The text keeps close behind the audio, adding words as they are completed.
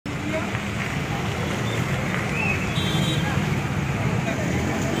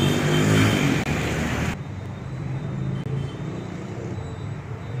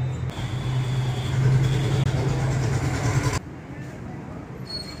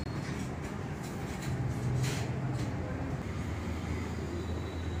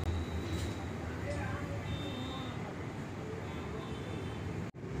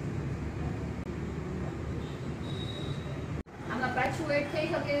પાછું એડ થઈ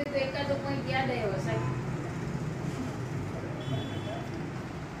શકે તો એકાદો પોઈન્ટ યાદ આવ્યો સાહેબ.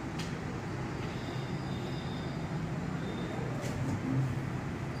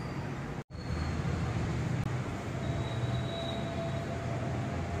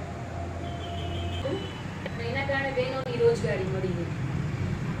 એના કારણે બહેનોની રોજગારી મળી ગઈ.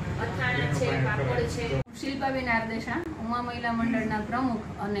 અથાણા છે, પાપડ છે. શિલ્પાબેન આરદેશા, ઉમા મહિલા મંડળના પ્રમુખ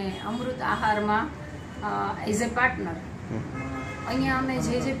અને અમૃત આહારમાં એઝ એ પાર્ટનર. અહીંયા અમે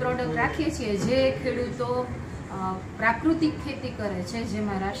જે પ્રોડક્ટ રાખીએ છીએ, જે ખેડૂતો પ્રાકૃતિક ખેતી કરે છે,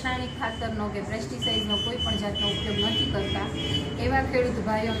 જેમાં રાસાયણિક ખાતરનો કે પેસ્ટિસાઇડનો કોઈ પણ જાતનો ઉપયોગ નથી કરતા, એવા ખેડૂત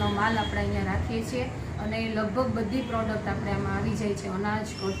ભાઈઓનો માલ આપણે અહીંયા રાખીએ છીએ. અને લગભગ બધી પ્રોડક્ટ આપણે આમાં આવી જાય છે.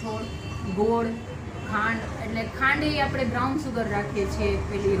 અનાજ, કઠોળ, ગોળ, ખાંડ. એટલે ખાંડ એ આપણે બ્રાઉન સુગર રાખીએ છીએ,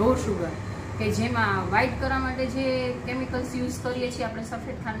 પેલી રો સુગર, કે જેમાં વ્હાઇટ કરવા માટે જે કેમિકલ્સ યુઝ કરીએ છીએ આપણે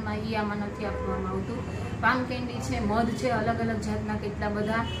સફેદ ખાંડમાં, એ આમાં નથી આપવામાં આવતું. પામ કેન્ડી છે, મધ છે, અલગ અલગ જાતના કેટલા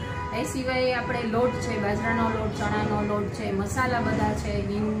બધા. એ સિવાય આપણે લોટ છે, બાજરાનો લોટ, ચણાનો લોટ છે, મસાલા બધા છે,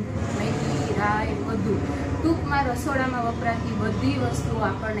 હિંગ, મેથી, રાઈ, બધું. ટૂંકમાં રસોડામાં વપરાતી બધી વસ્તુઓ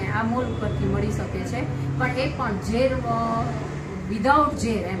આપણને આ મોલ ઉપરથી મળી શકે છે. પણ એ પણ ઝેર વિધાઉટ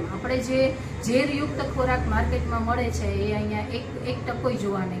ઝેર, એમ આપણે જે ઝેરયુક્ત ખોરાક માર્કેટમાં મળે છે એ અહીંયા એક ટકોય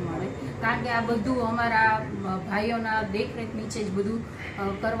જોવા નહીં મળે. કારણ કે આ બધું અમારા ભાઈઓના દેખરેખ નીચે જ બધું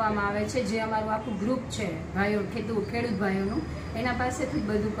કરવામાં આવે છે. જે અમારું આખું ગ્રુપ છે ભાઈઓ, ખેડૂત ભાઈઓનું, એના પાસેથી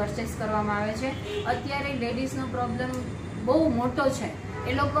બધું પરચેસ કરવામાં આવે છે. અત્યારે લેડીઝનો પ્રોબ્લેમ બહુ મોટો છે.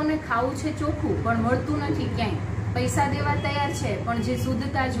 એ લોકોને ખાવું છે ચોખ્ખું, પણ મળતું નથી ક્યાંય. પૈસા દેવા તૈયાર છે, પણ જે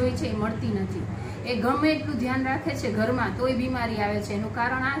શુદ્ધતા જોઈ છે એ મળતી નથી. એ ગમે એટલું ધ્યાન રાખે છે ઘરમાં, તોય બીમારી આવે છે. એનું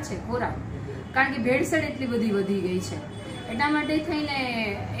કારણ આ છે ખોરાક. કારણ કે ભેળસેળ એટલી બધી વધી ગઈ છે. એટલા માટે થઈને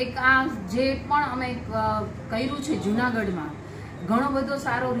એક આ જે પણ અમે કર્યું છે જુનાગઢમાં, ઘણો બધો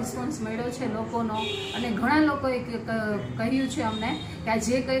સારો રિસ્પોન્સ મળ્યો છે લોકોનો. અને ઘણા લોકોએ કહ્યું છે અમને કે આ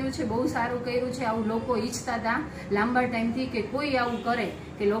જે કર્યું છે બહુ સારું કર્યું છે. આવું લોકો ઈચ્છતા હતા લાંબા ટાઈમથી કે કોઈ આવું કરે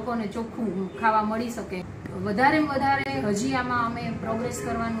કે લોકોને ચોખ્ખું ખાવા મળી શકે. વધારેમાં વધારે હજી આમાં અમે પ્રોગ્રેસ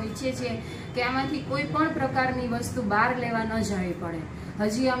કરવાનું ઈચ્છીએ છીએ કે આમાંથી કોઈ પણ પ્રકારની વસ્તુ બહાર લેવા ન જવી પડે.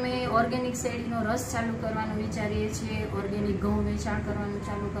 હજી અમે ઓર્ગેનિક શેરડીનો રસ ચાલુ કરવાનું વિચારીએ છીએ, ઓર્ગેનિક ઘઉં વેચાણ કરવાનું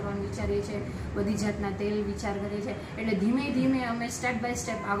ચાલુ કરવાનું વિચારીએ છીએ, બધી જાતના તેલ વિચાર કરીએ છીએ. એટલે ધીમે ધીમે અમે સ્ટેપ બાય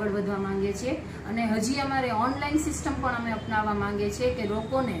સ્ટેપ આગળ વધવા માંગીએ છીએ. અને હજી અમારે ઓનલાઈન સિસ્ટમ પણ અમે અપનાવવા માંગીએ છીએ કે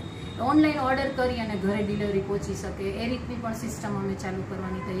લોકોને ઓનલાઈન ઓર્ડર કરી અને ઘરે ડિલિવરી પહોંચી શકે. એ રીતની પણ સિસ્ટમ અમે ચાલુ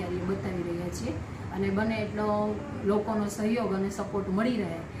કરવાની તૈયારીઓ બતાવી રહ્યા છીએ. અને બને એટલો લોકોનો સહયોગ અને સપોર્ટ મળી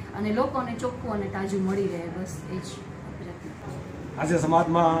રહે અને લોકોને ચોખ્ખું અને તાજું મળી રહે, બસ એ જ. આજે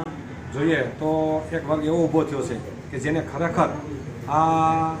સમાજમાં જોઈએ તો એક વર્ગ એવો ઊભો થયો છે કે જેને ખરેખર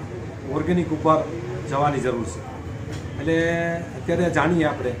આ ઓર્ગેનિક ઉપર જવાની જરૂર છે. એટલે અત્યારે જાણીએ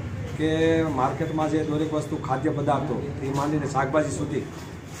આપણે કે માર્કેટમાં જે દરેક વસ્તુ ખાદ્ય પદાર્થો એ માંડીને શાકભાજી સુધી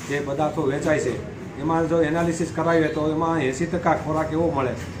જે પદાર્થો વેચાય છે, એમાં જો એનાલિસિસ કરાવીએ તો એમાં 80% ખોરાક એવો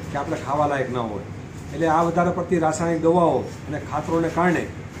મળે કે આપણે ખાવા લાયક ન હોય. એટલે આ વધારે પડતી રાસાયણિક દવાઓ અને ખાતરોને કારણે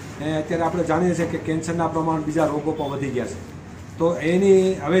અત્યારે આપણે જાણીએ છીએ કે કેન્સરના પ્રમાણ, બીજા રોગો પણ વધી ગયા છે. તો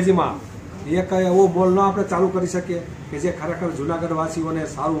એની અવેજીમાં એક એવો મોલ ન આપણે ચાલુ કરી શકીએ કે જે ખરેખર જૂનાગઢવાસીઓને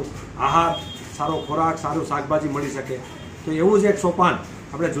સારું આહાર, સારો ખોરાક, સારું શાકભાજી મળી શકે. તો એવું જ એક સોપાન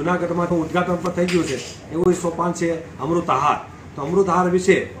આપણે જૂનાગઢમાં તો ઉદ્ઘાટન પર થઈ ગયું છે. એવું સોપાન છે અમૃત આહાર. તો અમૃત આહાર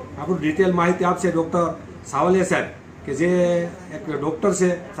વિશે આપણું ડિટેલ માહિતી આપશે ડૉક્ટર savaliya સાહેબ, કે જે એક ડૉક્ટર છે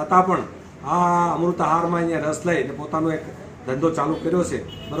છતાં પણ આ અમૃત આહારમાં અહીંયા રસ લઈને પોતાનો એક ધંધો ચાલુ કર્યો છે.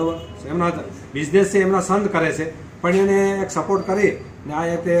 બરાબર, એમના બિઝનેસ છે, એમના સંત કરે છે, પણ એને એક સપોર્ટ કરી ને આ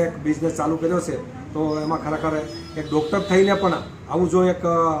એક બિઝનેસ ચાલુ કર્યો છે. તો એમાં ખરેખર એક ડૉક્ટર થઈને પણ આવું જો એક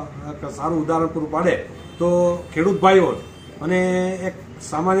સારું ઉદાહરણ પૂરું પાડે તો ખેડૂત ભાઈઓ અને એક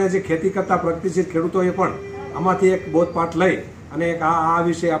સામાન્ય જે ખેતી કરતા પ્રગતિશીલ ખેડૂતોએ પણ આમાંથી એક બોધપાઠ લઈ અને એક આ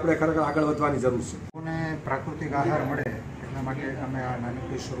વિશે આપણે ખરેખર આગળ વધવાની જરૂર છે. લોકોને પ્રાકૃતિક આહાર મળે એટલા માટે અમે આ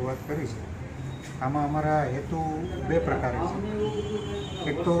નાનકડી શરૂઆત કરી છે. આમાં અમારા હેતુ બે પ્રકારે છે.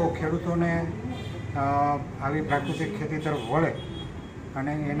 એક તો ખેડૂતોને આવી પ્રાકૃતિક ખેતી તરફ વળે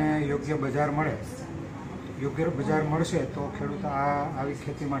અને એને યોગ્ય બજાર મળે. યોગ્ય બજાર મળશે તો ખેડૂત આવી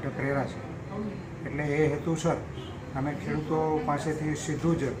ખેતી માટે પ્રેરાશે. એટલે એ હેતુસર અમે ખેડૂતો પાસેથી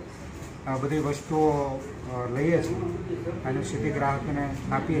સીધું જ બધી વસ્તુઓ લઈએ છીએ અને સીધી ગ્રાહકોને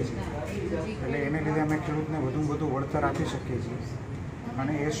આપીએ છીએ. એટલે એને લીધે અમે ખેડૂતને વધુ વધુ વળતર આપી શકીએ છીએ.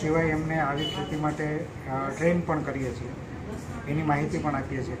 અને એ સિવાય એમને આવી ખેતી માટે ટ્રેન પણ કરીએ છીએ. એની માહિતી પણ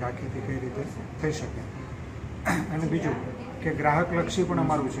આપીએ છીએ કે આ ખેતી કઈ રીતે થઈ શકે. અને બીજું કે ગ્રાહકલક્ષી પણ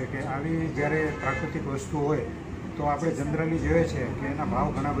અમારું છે કે આવી જ્યારે પ્રાકૃતિક વસ્તુ હોય તો આપણે જનરલી જોઈએ છે કે એના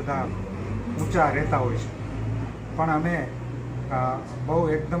ભાવ ઘણા બધા ઊંચા રહેતા હોય છે. પણ અમે બહુ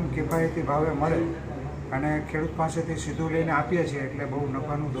એકદમ કિફાયતી ભાવે મળે અને ખેડૂત પાસેથી સીધું લઈને આપીએ છીએ, એટલે બહુ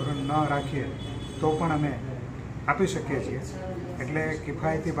નફાનું ધોરણ ન રાખીએ તો પણ અમે આપી શકીએ છીએ. એટલે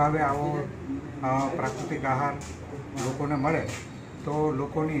કિફાયતી ભાવે આવો પ્રાકૃતિક આહાર લોકોને મળે તો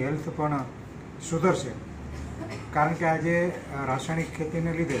લોકોની હેલ્થ પણ સુધરશે. કારણ કે આજે રાસાયણિક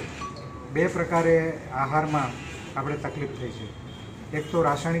ખેતીને લીધે બે પ્રકારે આહારમાં આપણે તકલીફ થઈ છે. એક તો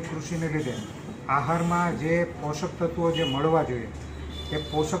રાસાયણિક કૃષિને લીધે આહારમાં જે પોષક તત્વો જે મળવા જોઈએ એ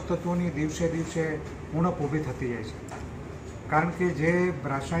પોષક તત્વોની દિવસે દિવસે ઉણપ ઊભી થતી જાય છે. કારણ કે જે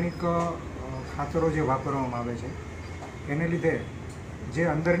રાસાયણિક ખાતરો જે વાપરવામાં આવે છે એને લીધે જે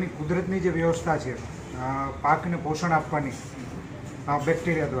અંદરની કુદરતની જે વ્યવસ્થા છે પાકને પોષણ આપવાની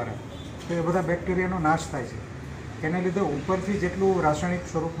બેક્ટેરિયા દ્વારા, તો એ બધા બેક્ટેરિયાનો નાશ થાય છે. એને લીધે ઉપરથી જેટલું રાસાયણિક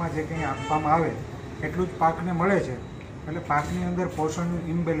સ્વરૂપમાં જે કંઈ આપવામાં આવે એટલું જ પાકને મળે છે. એટલે પાકની અંદર પોષણનું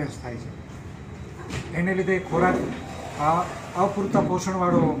ઇમ્બેલેન્સ થાય છે. એને લીધે ખોરાક અપૂરતા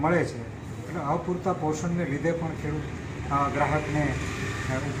પોષણવાળો મળે છે. એટલે અપૂરતા પોષણને લીધે પણ ખેડૂત ગ્રાહકને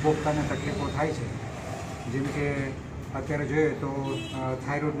ઉપભોક્તાને તકલીફો થાય છે. જેમ કે અત્યારે જોઈએ તો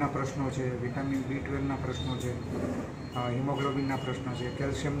થાઇરોઇડના પ્રશ્નો છે, વિટામિન B12ના પ્રશ્નો છે, હિમોગ્લોબિનના પ્રશ્નો છે,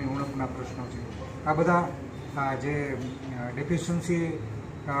 કેલ્શિયમની ઉણપના પ્રશ્નો છે. આ બધા જે ડેફિશિયન્સી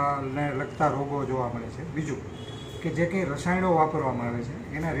ને લગતા રોગો જોવા મળે છે. બીજું કે જે કંઈ રસાયણો વાપરવામાં આવે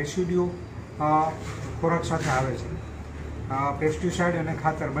છે એના રેસિડ્યુ ખોરાક સાથે આવે છે, પેસ્ટિસાઇડ અને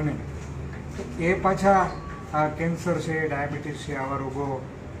ખાતર બંને. તો એ પાછા કેન્સર છે, ડાયાબિટીસ છે, આવા રોગો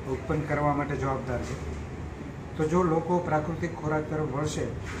ઉત્પન્ન કરવા માટે જવાબદાર છે. તો જો લોકો પ્રાકૃતિક ખોરાક તરફ વળશે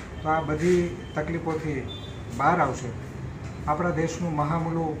તો આ બધી તકલીફોથી બહાર આવશે. આપણા દેશનું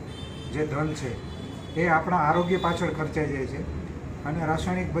મહામૂલું જે ધન છે એ આપણા આરોગ્ય પાછળ ખર્ચાઈ જાય છે અને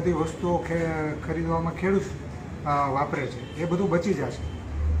રાસાયણિક બધી વસ્તુઓ ખરીદવામાં ખેડૂત વાપરે છે. એ બધું બચી જશે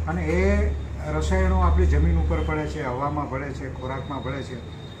અને એ રસાયણો આપણી જમીન ઉપર પડે છે, હવામાં ભળે છે, ખોરાકમાં ભળે છે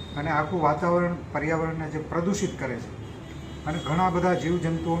અને આખું વાતાવરણ પર્યાવરણને જે પ્રદૂષિત કરે છે અને ઘણા બધા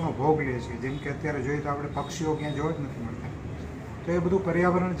જીવજંતુઓનો ભોગ લે છે. જેમ કે અત્યારે જોઈએ તો આપણે પક્ષીઓ ક્યાં જોવા જ નથી મળતા. તો એ બધું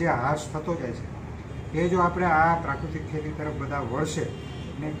પર્યાવરણ જે હાશ થતો જાય છે એ જો આપણે આ પ્રાકૃતિક ખેતી તરફ બધા વળશે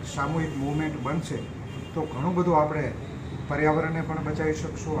ને સામૂહિક મૂવમેન્ટ બનશે તો ઘણું બધું આપણે પર્યાવરણને પણ બચાવી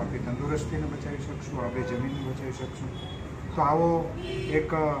શકશું, આપણી તંદુરસ્તીને બચાવી શકશું, આપણી જમીનને બચાવી શકશું. તો આવો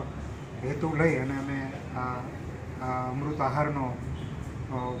એક હેતુ લઈ અને અમે આ અમૃત આહારનો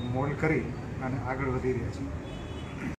મોલ કરી અને આગળ વધી રહ્યા છીએ.